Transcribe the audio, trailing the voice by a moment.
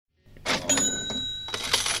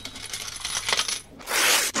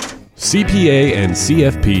CPA and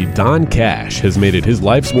CFP Don Cash has made it his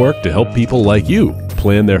life's work to help people like you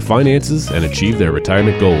plan their finances and achieve their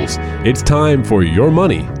retirement goals. It's time for your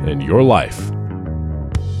money and your life.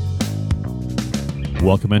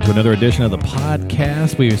 Welcome into another edition of the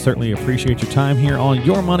podcast. We certainly appreciate your time here on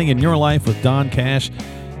Your Money and Your Life with Don Cash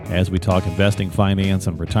as we talk investing, finance,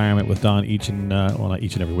 and retirement with Don not each and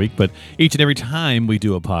every week, but each and every time we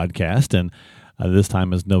do a podcast. And this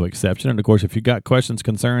time is no exception. And of course, if you've got questions,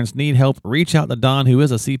 concerns, need help, reach out to Don, who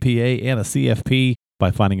is a CPA and a CFP, by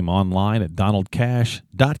finding him online at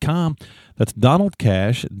donaldcash.com. That's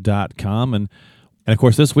donaldcash.com. And of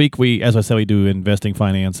course, this week, as I said, we do investing,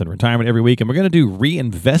 finance, and retirement every week. And we're going to do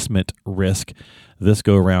reinvestment risk this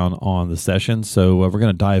go around on the session. So we're going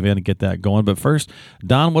to dive in and get that going. But first,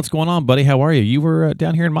 Don, what's going on, buddy? How are you? You were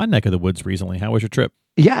down here in my neck of the woods recently. How was your trip?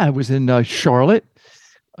 Yeah, I was in Charlotte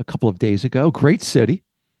a couple of days ago. Great city.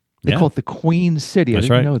 They call it the Queen City. That's I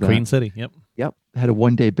didn't right. know that. Queen City. Yep. Had a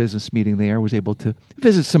one-day business meeting there. Was able to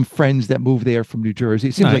visit some friends that moved there from New Jersey.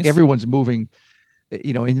 It seems like everyone's moving,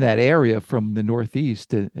 in that area from the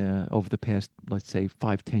Northeast over the past, let's say,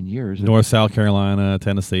 5-10 years. North, South Carolina,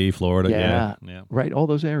 Tennessee, Florida. Yeah. Right. All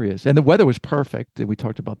those areas. And the weather was perfect. We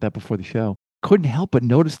talked about that before the show. Couldn't help but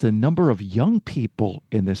notice the number of young people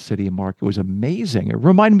in this city, Mark. It was amazing. It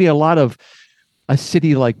reminded me a lot of a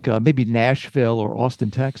city like maybe Nashville or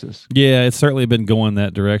Austin, Texas. Yeah, it's certainly been going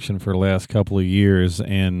that direction for the last couple of years.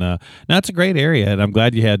 And now it's a great area. And I'm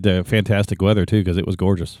glad you had fantastic weather, too, because it was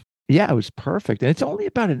gorgeous. Yeah, it was perfect. And it's only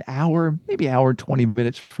about an hour, maybe an hour and 20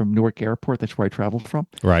 minutes from Newark Airport. That's where I traveled from.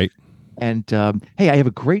 Right. And hey, I have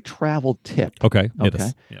a great travel tip. Okay. Yeah.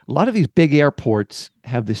 A lot of these big airports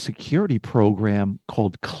have this security program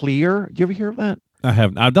called Clear. Do you ever hear of that? I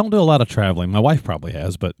haven't. I don't do a lot of traveling. My wife probably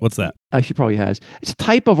has, but what's that? She probably has. It's a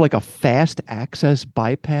type of like a fast access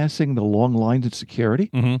bypassing the long lines of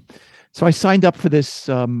security. Mm-hmm. So I signed up for this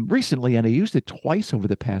recently, and I used it twice over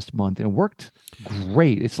the past month, and it worked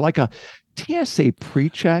great. It's like a TSA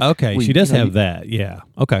pre-check. Okay, she does have that. Yeah.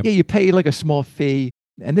 Okay. Yeah, you pay like a small fee,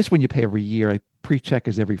 and this one you pay every year. Pre-check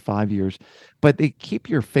is every 5 years, but they keep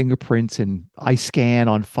your fingerprints and eye scan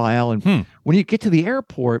on file. And when you get to the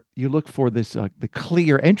airport, you look for this the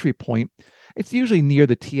Clear entry point. It's usually near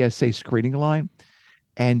the TSA screening line,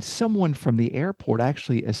 and someone from the airport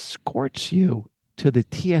actually escorts you to the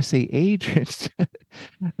TSA agent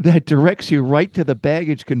that directs you right to the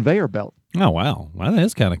baggage conveyor belt. Oh, wow. Well, that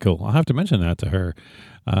is kind of cool. I'll have to mention that to her.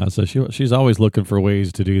 So she's always looking for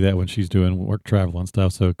ways to do that when she's doing work travel and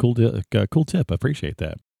stuff. So cool tip. I appreciate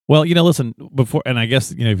that. Well, listen, before, and I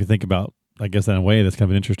guess, if you think about, I guess in a way, that's kind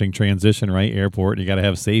of an interesting transition, right? Airport, you got to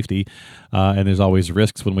have safety, and there's always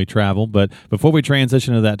risks when we travel. But before we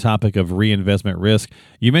transition to that topic of reinvestment risk,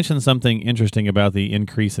 you mentioned something interesting about the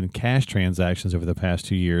increase in cash transactions over the past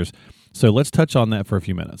 2 years. So let's touch on that for a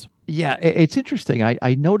few minutes. Yeah, it's interesting.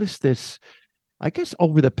 I noticed this, I guess,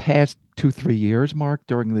 over the past 2-3 years, Mark,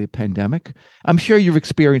 during the pandemic. I'm sure you've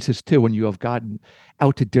experienced this too when you have gotten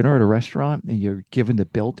out to dinner at a restaurant and you're given the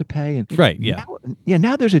bill to pay. And right, yeah.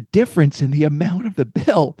 Now there's a difference in the amount of the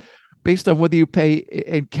bill based on whether you pay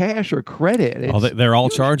in cash or credit. They're all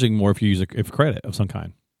charging more if you use if credit of some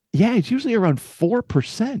kind. Yeah, it's usually around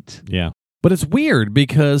 4%. Yeah. But it's weird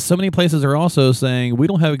because so many places are also saying we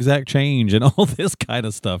don't have exact change and all this kind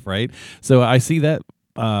of stuff, right? So I see that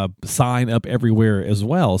sign up everywhere as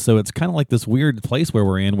well. So it's kind of like this weird place where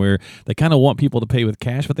we're in where they kind of want people to pay with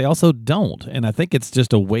cash, but they also don't. And I think it's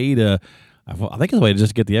just a way to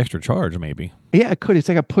just get the extra charge, maybe. Yeah, it could. It's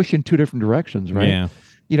like a push in two different directions, right?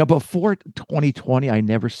 Yeah. Before 2020, I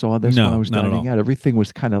never saw this when I was dining out. Everything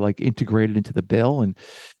was kind of like integrated into the bill. And,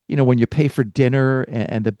 when you pay for dinner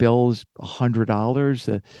and the bill's $100,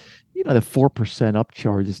 the 4%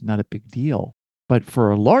 upcharge is not a big deal. But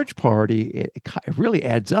for a large party, it really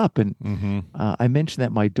adds up. And I mentioned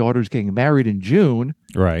that my daughter's getting married in June.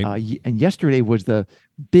 Right. And yesterday was the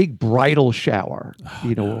big bridal shower.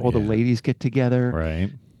 All the ladies get together.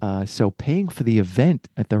 Right. So paying for the event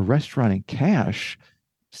at the restaurant in cash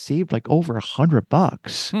saved like over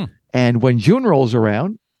 $100. And when June rolls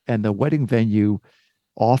around and the wedding venue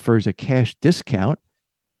offers a cash discount,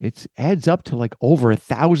 it adds up to like over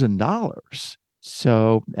 $1,000.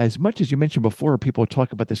 So as much as you mentioned before, people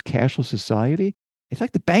talk about this cashless society, it's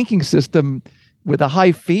like the banking system with the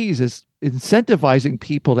high fees is incentivizing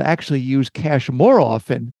people to actually use cash more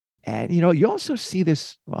often. And, you also see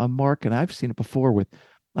this, Mark, and I've seen it before with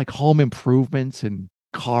like home improvements and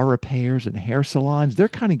car repairs and hair salons. They're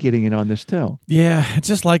kind of getting in on this too. Yeah, it's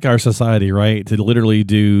just like our society, right? To literally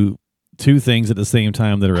do two things at the same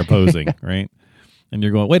time that are opposing, right? And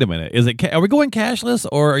you're going, wait a minute, are we going cashless,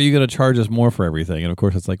 or are you going to charge us more for everything? And of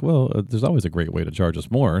course, it's like, well, there's always a great way to charge us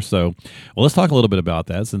more. So, well, let's talk a little bit about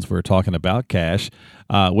that since we're talking about cash.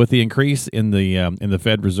 With the increase in the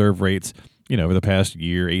Fed reserve rates, over the past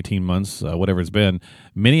year, 18 months, whatever it's been,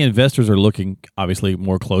 many investors are looking obviously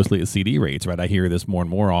more closely at CD rates, right? I hear this more and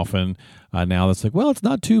more often now. That's like, well, it's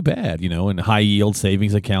not too bad, and high yield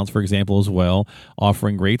savings accounts, for example, as well,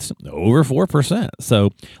 offering rates over 4%. So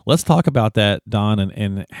let's talk about that, Don,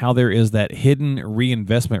 and how there is that hidden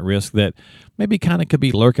reinvestment risk that maybe kind of could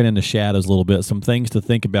be lurking in the shadows a little bit. Some things to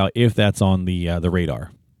think about if that's on the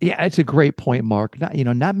radar. Yeah, it's a great point, Mark.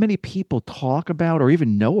 Not many people talk about or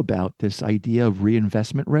even know about this idea of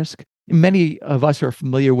reinvestment risk. Many of us are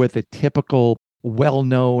familiar with the typical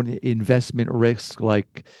well-known investment risk,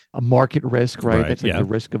 like a market risk, right? That's like the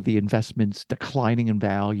risk of the investments declining in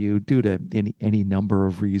value due to any number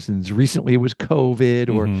of reasons. Recently, it was COVID,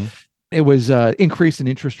 or it was increase in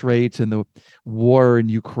interest rates and the war in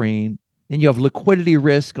Ukraine. And you have liquidity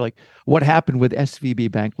risk, like what happened with SVB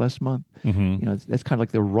Bank last month. That's kind of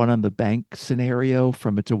like the run on the bank scenario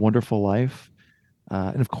from It's a Wonderful Life.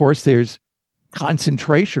 And of course, there's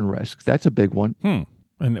concentration risk. That's a big one.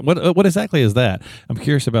 And what exactly is that? I'm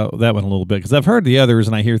curious about that one a little bit, because I've heard the others,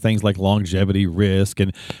 and I hear things like longevity risk,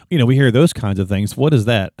 and we hear those kinds of things. What is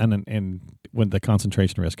that? And when the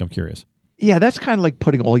concentration risk, I'm curious. Yeah, that's kind of like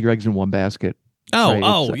putting all your eggs in one basket.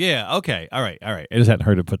 Right? Yeah. Okay. All right. I just hadn't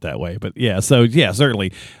heard it put that way, but yeah. So yeah,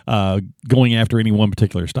 certainly going after any one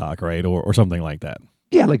particular stock, right, or something like that.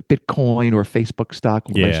 Yeah, like Bitcoin or Facebook stock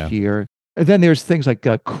last year. And then there's things like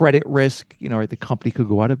credit risk. The company could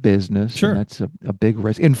go out of business. Sure, and that's a big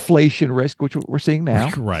risk. Inflation risk, which we're seeing now.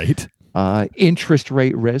 Right. Interest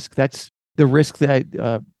rate risk. That's the risk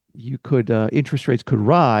that interest rates could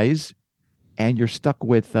rise, and you're stuck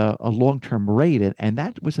with a long-term rate. And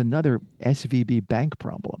that was another SVB bank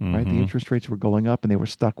problem, right? The interest rates were going up, and they were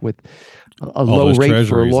stuck with a low rate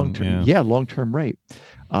for a long-term, long-term rate.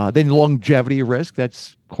 Then longevity risk.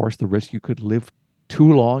 That's, of course, the risk you could live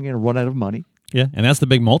too long and run out of money. Yeah, and that's the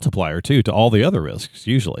big multiplier, too, to all the other risks,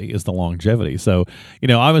 usually, is the longevity. So,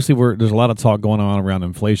 obviously, there's a lot of talk going on around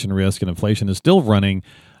inflation risk, and inflation is still running,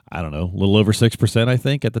 I don't know, a little over 6%, I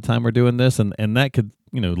think, at the time we're doing this. And that could,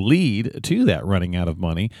 lead to that running out of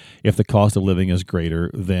money if the cost of living is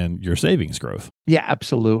greater than your savings growth. Yeah,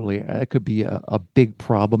 absolutely. It could be a big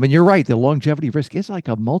problem. And you're right. The longevity risk is like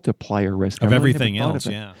a multiplier risk. Of everything else,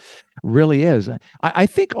 Really is. I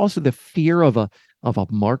think also the fear of a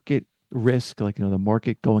market risk, like, the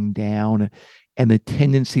market going down, and the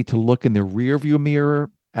tendency to look in the rearview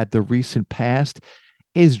mirror at the recent past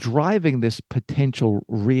is driving this potential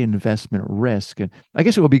reinvestment risk. And I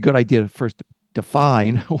guess it would be a good idea to first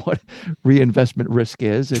define what reinvestment risk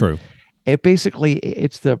is. True. It basically,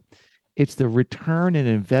 it's the return an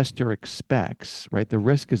investor expects, right? The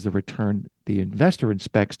risk is the return the investor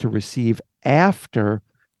expects to receive after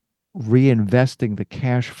reinvesting the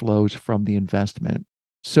cash flows from the investment.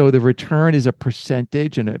 So the return is a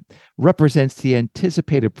percentage, and it represents the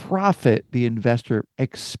anticipated profit the investor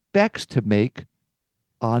expects to make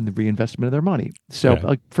on the reinvestment of their money. So,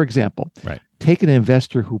 like, for example, take an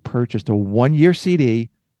investor who purchased a 1-year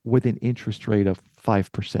CD with an interest rate of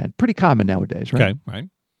 5%. Pretty common nowadays, right? Okay, right.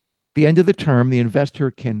 The end of the term, the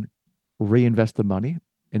investor can reinvest the money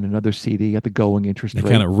in another CD at the going interest rate.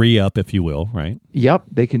 Kind of re-up, if you will, right? Yep.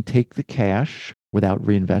 They can take the cash without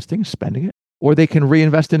reinvesting, spending it, or they can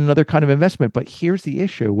reinvest in another kind of investment. But here's the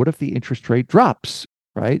issue. What if the interest rate drops,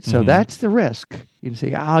 right? So that's the risk. You can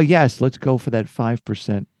say, oh, yes, let's go for that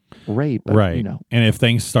 5% rate. But, right. And if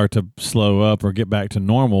things start to slow up or get back to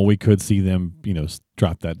normal, we could see them,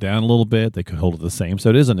 drop that down a little bit. They could hold it the same.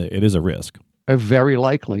 So it is a risk. Very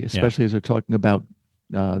likely, especially as they're talking about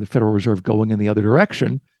the Federal Reserve going in the other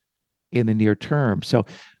direction in the near term. So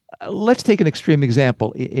let's take an extreme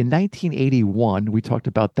example. In 1981, we talked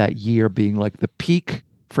about that year being like the peak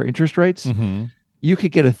for interest rates. You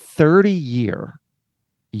could get a 30-year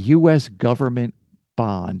U.S. government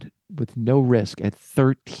bond with no risk at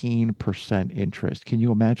 13% interest. Can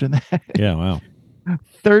you imagine that? Yeah, wow.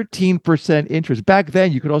 13% interest. Back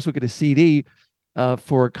then, you could also get a CD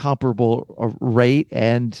for a comparable rate,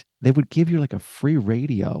 and they would give you like a free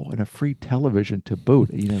radio and a free television to boot.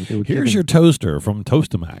 They would Here's your toaster from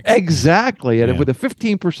Toastamax. Exactly, and with a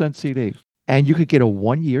 15% CD. And you could get a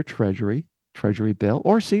 1-year treasury bill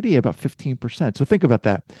or CD about 15%. So think about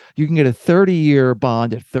that. You can get a 30-year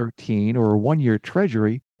bond at 13, or a 1-year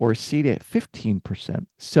treasury or a CD at 15%.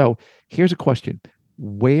 So here's a question.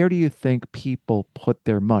 where do you think people put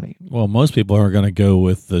their money? Well, most people are going to go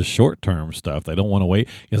with the short-term stuff. They don't want to wait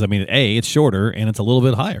because, I mean, A, it's shorter and it's a little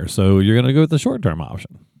bit higher. So you're going to go with the short-term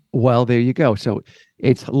option. Well, there you go. So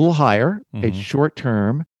it's a little higher. It's Mhm. short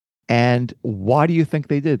term. And why do you think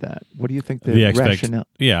they did that? What do you think the rationale?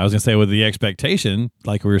 Yeah, I was going to say with the expectation,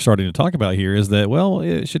 like we were starting to talk about here, is that, well,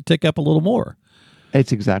 it should tick up a little more.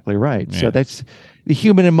 It's exactly right. Yeah. So that's the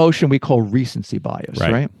human emotion we call recency bias,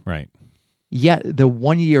 right? Right. Yet the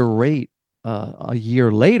 1 year rate a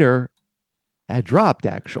year later had dropped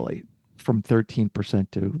actually from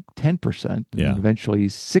 13% to 10%, Yeah. and eventually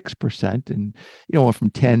 6%, and went from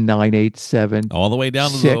 10, 9, 8, 7, All the way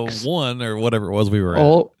down to 6. the 1 or whatever it was we were at.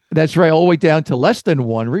 Oh, that's right, all the way down to less than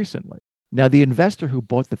 1 recently. Now, the investor who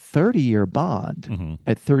bought the 30-year bond Mhm.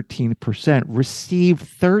 at 13% received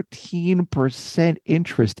 13%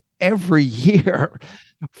 interest every year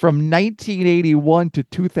from 1981 to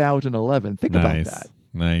 2011. Think about that.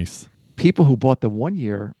 Nice. People who bought the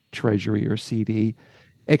 1-year treasury or CD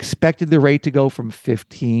expected the rate to go from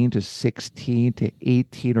 15 to 16 to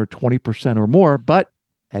 18 or 20% or more, but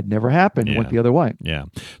had never happened. Yeah. Went the other way. Yeah.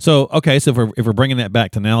 So, okay. So if we're bringing that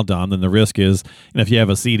back to now, Don, then the risk is, if you have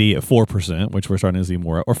a CD at 4%, which we're starting to see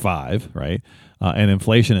more, or 5, right? And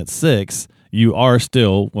inflation at 6, you are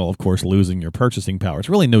still, well, of course, losing your purchasing power. It's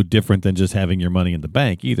really no different than just having your money in the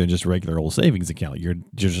bank, either just a regular old savings account. You're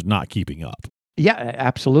just not keeping up. Yeah,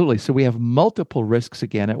 absolutely. So we have multiple risks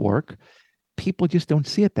again at work. People just don't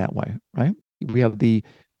see it that way, right? We have the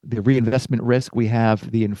reinvestment risk. We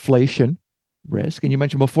have the inflation risk, and you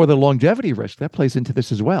mentioned before the longevity risk that plays into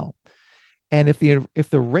this as well. And if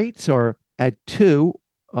the rates are at 2%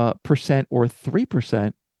 or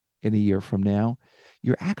 3% in a year from now,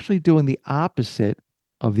 you're actually doing the opposite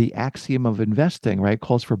of the axiom of investing, right? It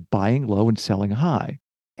calls for buying low and selling high.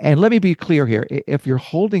 And let me be clear here: if you're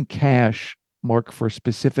holding cash, Mark, for a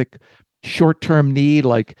specific short-term need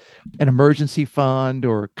like an emergency fund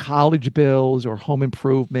or college bills or home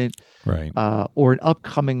improvement, Right. or an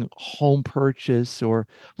upcoming home purchase, or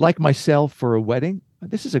like myself for a wedding,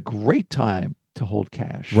 this is a great time to hold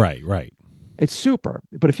cash. Right. It's super.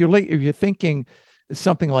 But if you're thinking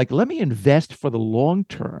something like, let me invest for the long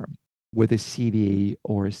term with a CD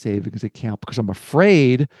or a savings account because I'm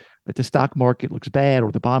afraid that the stock market looks bad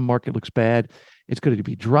or the bond market looks bad, it's going to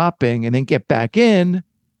be dropping, and then get back in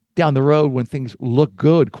down the road when things look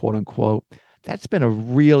good, quote unquote, that's been a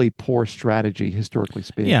really poor strategy, historically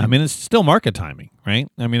speaking. Yeah, I mean, it's still market timing, right?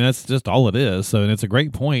 I mean, that's just all it is. So, and it's a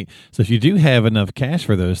great point. So if you do have enough cash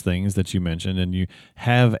for those things that you mentioned and you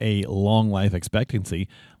have a long life expectancy,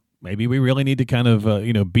 maybe we really need to kind of,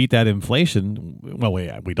 beat that inflation. Well,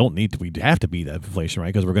 we don't need to. We have to beat that inflation,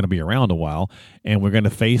 right? Because we're going to be around a while, and we're going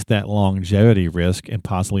to face that longevity risk and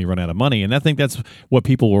possibly run out of money. And I think that's what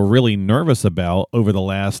people were really nervous about over the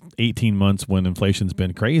last 18 months when inflation's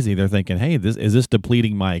been crazy. They're thinking, hey, is this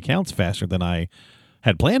depleting my accounts faster than I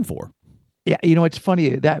had planned for? Yeah, it's funny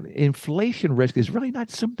that inflation risk is really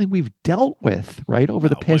not something we've dealt with, right? Over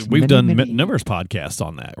the past we've done many numerous podcasts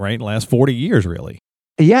on that, right? The last 40 years, really.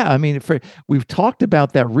 Yeah, I mean, we've talked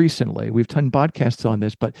about that recently. We've done podcasts on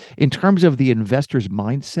this, but in terms of the investor's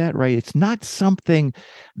mindset, right, it's not something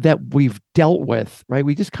that we've dealt with, right?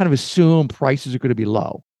 We just kind of assume prices are going to be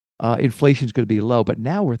low, inflation is going to be low, but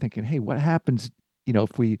now we're thinking, hey, what happens,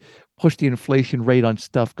 if we push the inflation rate on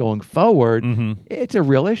stuff going forward? Mm-hmm. It's a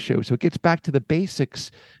real issue. So it gets back to the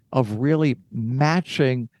basics of really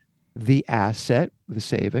matching the asset, the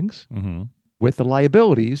savings, Mm-hmm. with the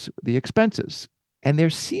liabilities, the expenses. And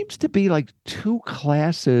there seems to be like 2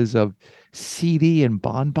 classes of CD and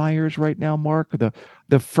bond buyers right now, Mark.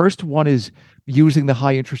 The first one is using the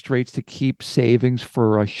high interest rates to keep savings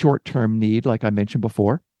for a short-term need, like I mentioned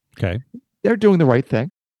before. Okay. They're doing the right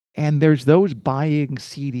thing. And there's those buying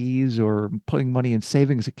CDs or putting money in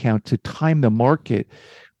savings account to time the market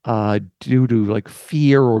due to like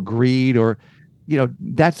fear or greed or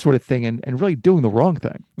that sort of thing, and really doing the wrong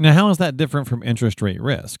thing. Now, how is that different from interest rate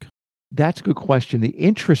risk? That's a good question. The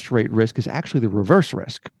interest rate risk is actually the reverse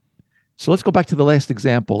risk. So let's go back to the last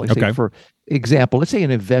example. Okay. For example, let's say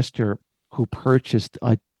an investor who purchased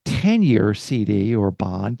a 10-year CD or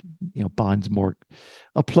bond, bond's more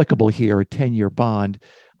applicable here, a 10-year bond,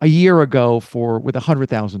 a year ago with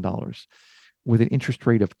 $100,000 with an interest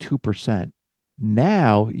rate of 2%.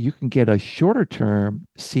 Now you can get a shorter term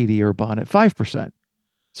CD or bond at 5%.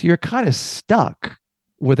 So you're kind of stuck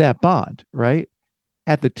with that bond, right?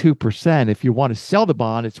 At the 2%, if you want to sell the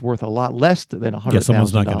bond, it's worth a lot less than $100,000. Yeah,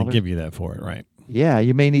 someone's not going to give you that for it, right? Yeah,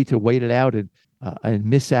 you may need to wait it out and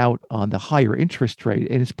miss out on the higher interest rate.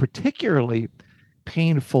 And it's particularly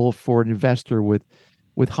painful for an investor with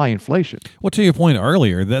with high inflation. Well, to your point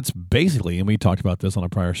earlier, that's basically, and we talked about this on a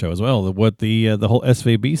prior show as well, that what the whole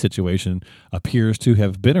SVB situation appears to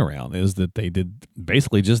have been around is that they did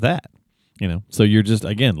basically just that. So you're just,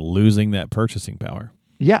 again, losing that purchasing power.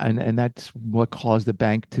 Yeah, and that's what caused the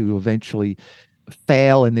bank to eventually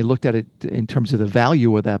fail. And they looked at it in terms of the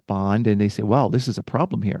value of that bond, and they say, well, this is a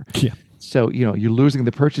problem here. Yeah. So, you're losing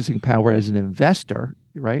the purchasing power as an investor,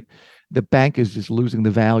 right? The bank is just losing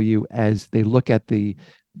the value as they look at the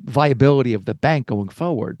viability of the bank going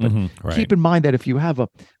forward. But right. keep in mind that if you have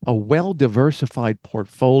a well-diversified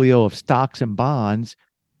portfolio of stocks and bonds,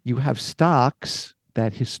 you have stocks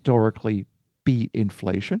that historically beat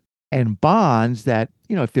inflation and bonds that,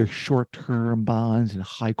 if they're short-term bonds and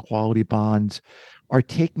high-quality bonds, are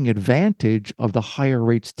taking advantage of the higher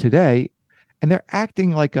rates today, and they're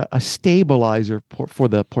acting like a stabilizer for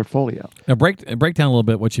the portfolio. Now, break down a little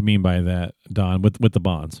bit what you mean by that, Don, with the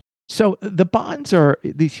bonds. So the bonds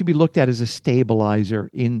they should be looked at as a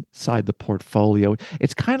stabilizer inside the portfolio.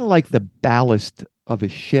 It's kind of like the ballast of a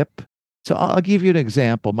ship. So I'll give you an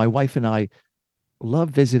example. My wife and I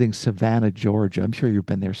love visiting Savannah, Georgia. I'm sure you've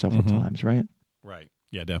been there several times, right? Right.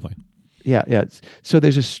 Yeah, definitely. Yeah. So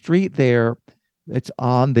there's a street there that's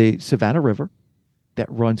on the Savannah River that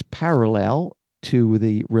runs parallel to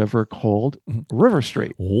the river called River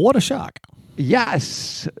Street. What a shock.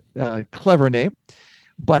 Yes. Clever name.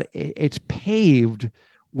 But it's paved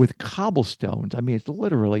with cobblestones. I mean, it's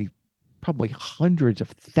literally probably hundreds of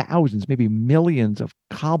thousands, maybe millions of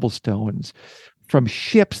cobblestones from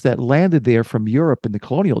ships that landed there from Europe in the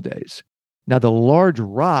colonial days. Now, the large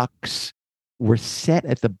rocks were set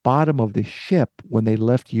at the bottom of the ship when they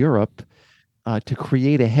left Europe to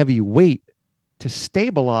create a heavy weight to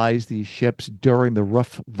stabilize these ships during the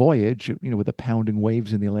rough voyage, with the pounding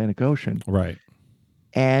waves in the Atlantic Ocean. Right.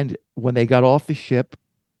 And when they got off the ship,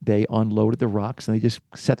 they unloaded the rocks and they just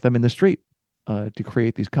set them in the street to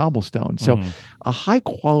create these cobblestones. So a high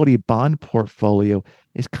quality bond portfolio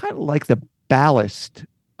is kind of like the ballast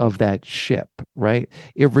of that ship, right?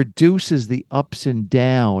 It reduces the ups and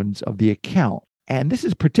downs of the account. And this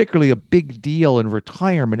is particularly a big deal in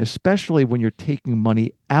retirement, especially when you're taking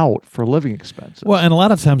money out for living expenses. Well, and a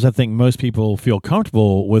lot of times I think most people feel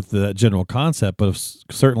comfortable with the general concept, but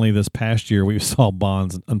certainly this past year we saw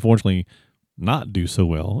bonds, unfortunately, not do so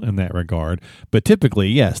well in that regard. But typically,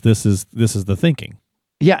 yes, this is the thinking.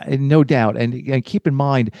 Yeah, and no doubt. And keep in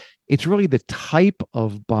mind, it's really the type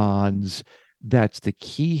of bonds that's the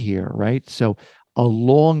key here, right? So a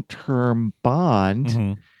long-term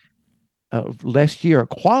bond, last year,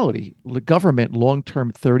 quality, the government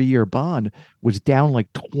long-term 30-year bond was down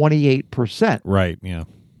like 28%. Right, yeah.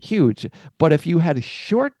 Huge. But if you had a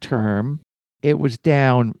short-term, it was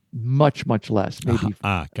down much, much less, maybe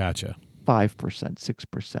gotcha. 5%,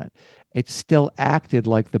 6%. It still acted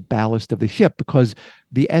like the ballast of the ship because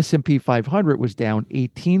the S&P 500 was down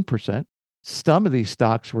 18%. Some of these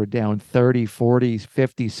stocks were down 30, 40,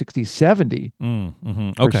 50, 60, 70.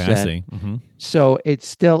 Okay, I see. So it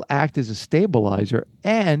still acts as a stabilizer.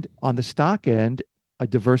 And on the stock end, a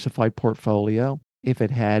diversified portfolio, if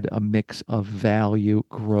it had a mix of value,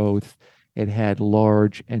 growth, it had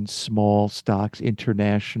large and small stocks,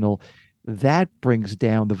 international, that brings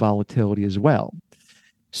down the volatility as well.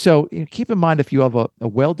 So keep in mind, if you have a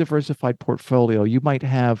well-diversified portfolio, you might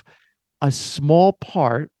have a small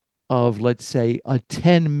part of, let's say, a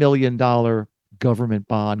 $10 million government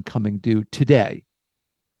bond coming due today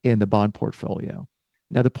in the bond portfolio.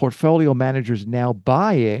 Now, the portfolio manager is now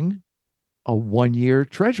buying a 1-year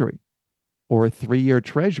treasury or a 3-year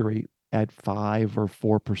treasury at 5 or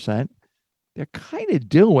 4%. They're kind of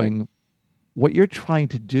doing what you're trying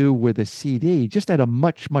to do with a CD, just at a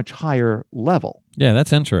much, much higher level. Yeah,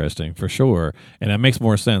 that's interesting for sure. And that makes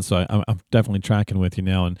more sense. So I'm definitely tracking with you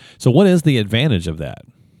now. And so what is the advantage of that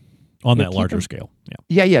on that larger scale?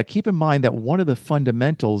 Yeah. Keep in mind that one of the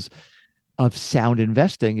fundamentals of sound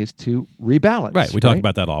investing is to rebalance. Right. We talk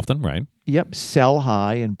about that often, right? Yep. Sell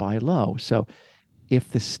high and buy low. So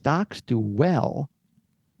if the stocks do well,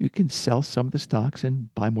 you can sell some of the stocks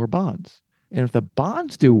and buy more bonds. And if the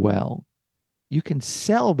bonds do well, you can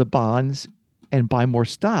sell the bonds and buy more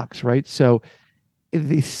stocks, right? So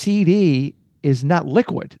the CD is not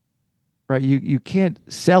liquid, right? You can't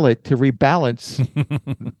sell it to rebalance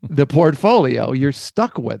the portfolio. You're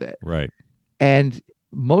stuck with it. Right. And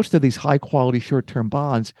most of these high quality short-term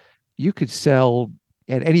bonds, you could sell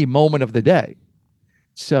at any moment of the day.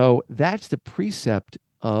 So that's the precept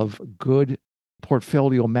of good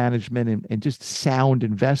portfolio management and just sound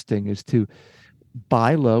investing, is to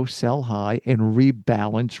buy low, sell high, and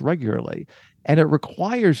rebalance regularly. And it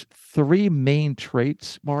requires three main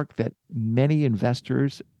traits, Mark, that many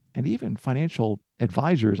investors and even financial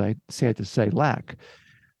advisors, I sad to say, lack.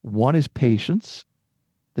 One is patience.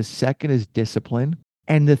 The second is discipline.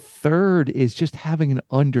 And the third is just having an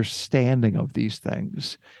understanding of these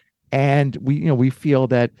things. And we feel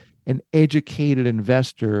that an educated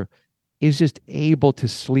investor is just able to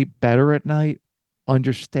sleep better at night,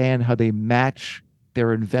 understand how they match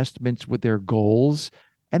their investments with their goals,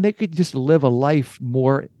 and they could just live a life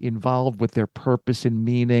more involved with their purpose and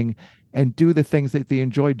meaning and do the things that they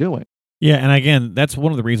enjoy doing. Yeah, and again, that's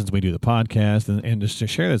one of the reasons we do the podcast and just to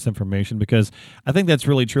share this information, because I think that's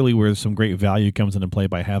really truly where some great value comes into play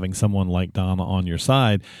by having someone like Don on your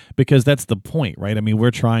side, because that's the point, right? I mean,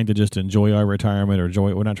 we're trying to just enjoy our retirement,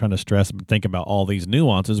 we're not trying to stress and think about all these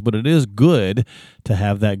nuances, but it is good to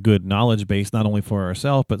have that good knowledge base, not only for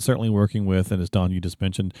ourselves, but certainly working with, and as Don, you just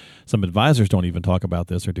mentioned, some advisors don't even talk about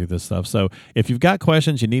this or do this stuff. So if you've got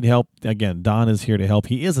questions, you need help, again, Don is here to help.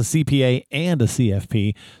 He is a CPA and a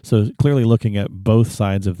CFP, so clearly looking at both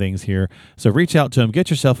sides of things here. So reach out to him. Get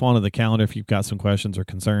yourself onto the calendar if you've got some questions or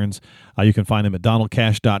concerns. You can find him at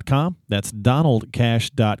donaldcash.com. That's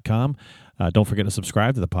donaldcash.com. Don't forget to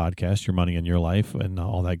subscribe to the podcast. Your Money in Your Life and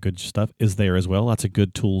all that good stuff is there as well. Lots of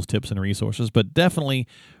good tools, tips, and resources. But definitely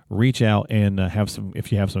reach out and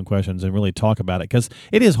if you have some questions, and really talk about it, because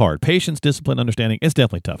it is hard. Patience, discipline, understanding. It's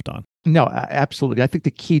definitely tough, Don. No, absolutely. I think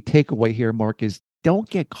the key takeaway here, Mark, is don't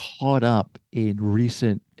get caught up in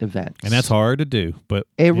recent events. And that's hard to do, but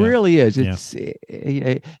it really is.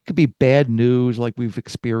 It could be bad news like we've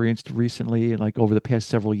experienced recently and like over the past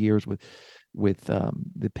several years with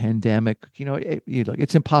the pandemic.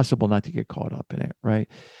 It's impossible not to get caught up in it, right?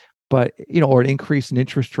 But or an increase in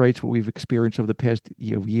interest rates, what we've experienced over the past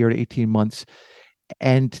year to 18 months,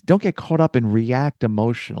 and don't get caught up and react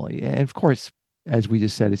emotionally. And of course, as we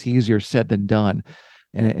just said, it's easier said than done.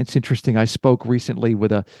 And it's interesting. I spoke recently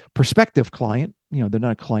with a prospective client. They're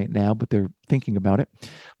not a client now, but they're thinking about it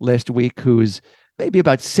last week, who's maybe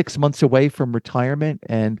about 6 months away from retirement,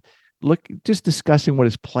 and just discussing what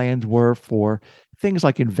his plans were for things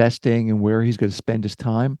like investing and where he's going to spend his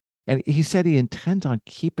time. And he said he intends on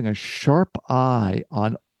keeping a sharp eye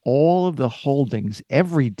on all of the holdings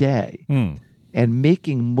every day and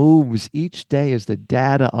making moves each day as the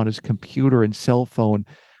data on his computer and cell phone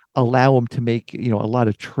allow him to make a lot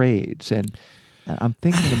of trades. And I'm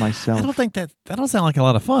thinking to myself, I don't think that don't sound like a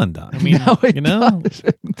lot of fun, Don. I mean, no,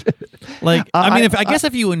 doesn't. Like, I guess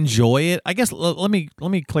if you enjoy it, I guess let me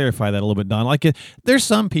clarify that a little bit, Don. Like, there's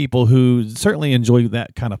some people who certainly enjoy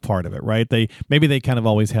that kind of part of it, right? They kind of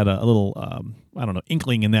always had a little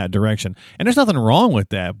inkling in that direction, and there's nothing wrong with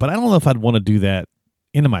that. But I don't know if I'd want to do that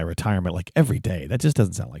into my retirement like every day. That just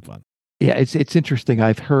doesn't sound like fun. Yeah, it's interesting.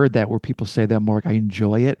 I've heard that where people say that, Mark, I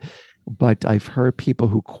enjoy it, but I've heard people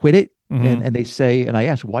who quit it and they say, and I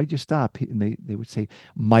ask, why'd you stop? And they would say,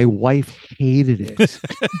 my wife hated it.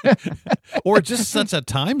 Or just such a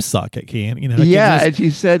time suck it can, and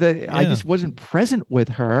she said, I just wasn't present with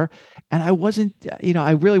her, and I wasn't,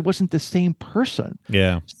 I really wasn't the same person.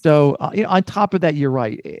 Yeah. So, on top of that, you're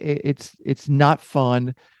right. It's not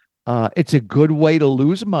fun. It's a good way to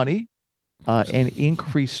lose money. And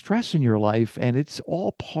increase stress in your life. And it's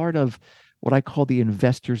all part of what I call the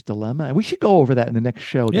investor's dilemma. And we should go over that in the next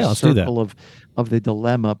show, the circle of the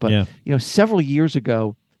dilemma. But, several years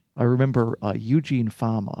ago, I remember Eugene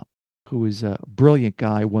Fama, who is a brilliant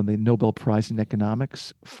guy, won the Nobel Prize in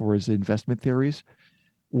economics for his investment theories,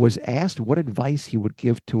 was asked what advice he would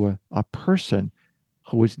give to a person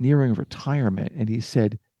who was nearing retirement. And he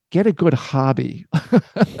said, get a good hobby.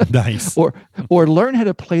 Nice. Or learn how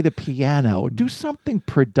to play the piano. Do something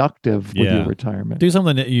productive with your retirement. Do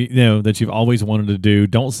something that that you've always wanted to do.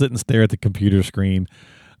 Don't sit and stare at the computer screen.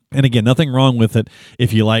 And again, nothing wrong with it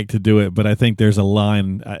if you like to do it, but I think there's a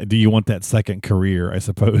line. Do you want that second career, I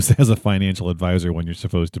suppose, as a financial advisor when you're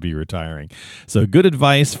supposed to be retiring? So good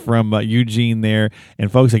advice from Eugene there.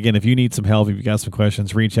 And folks, again, if you need some help, if you've got some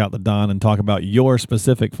questions, reach out to Don and talk about your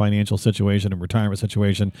specific financial situation and retirement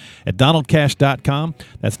situation at donaldcash.com.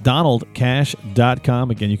 That's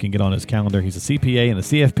donaldcash.com. Again, you can get on his calendar. He's a CPA and a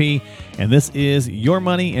CFP, and this is Your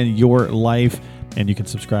Money and Your Life. And you can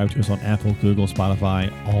subscribe to us on Apple, Google,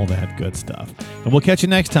 Spotify, all that good stuff. And we'll catch you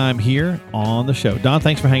next time here on the show. Don,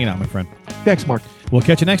 thanks for hanging out, my friend. Thanks, Mark. We'll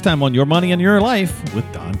catch you next time on Your Money and Your Life with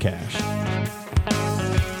Don Cash.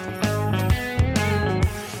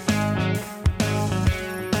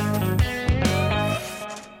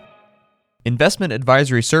 Investment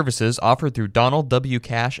advisory services offered through Donald W.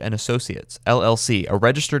 Cash & Associates, LLC, a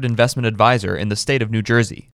registered investment advisor in the state of New Jersey.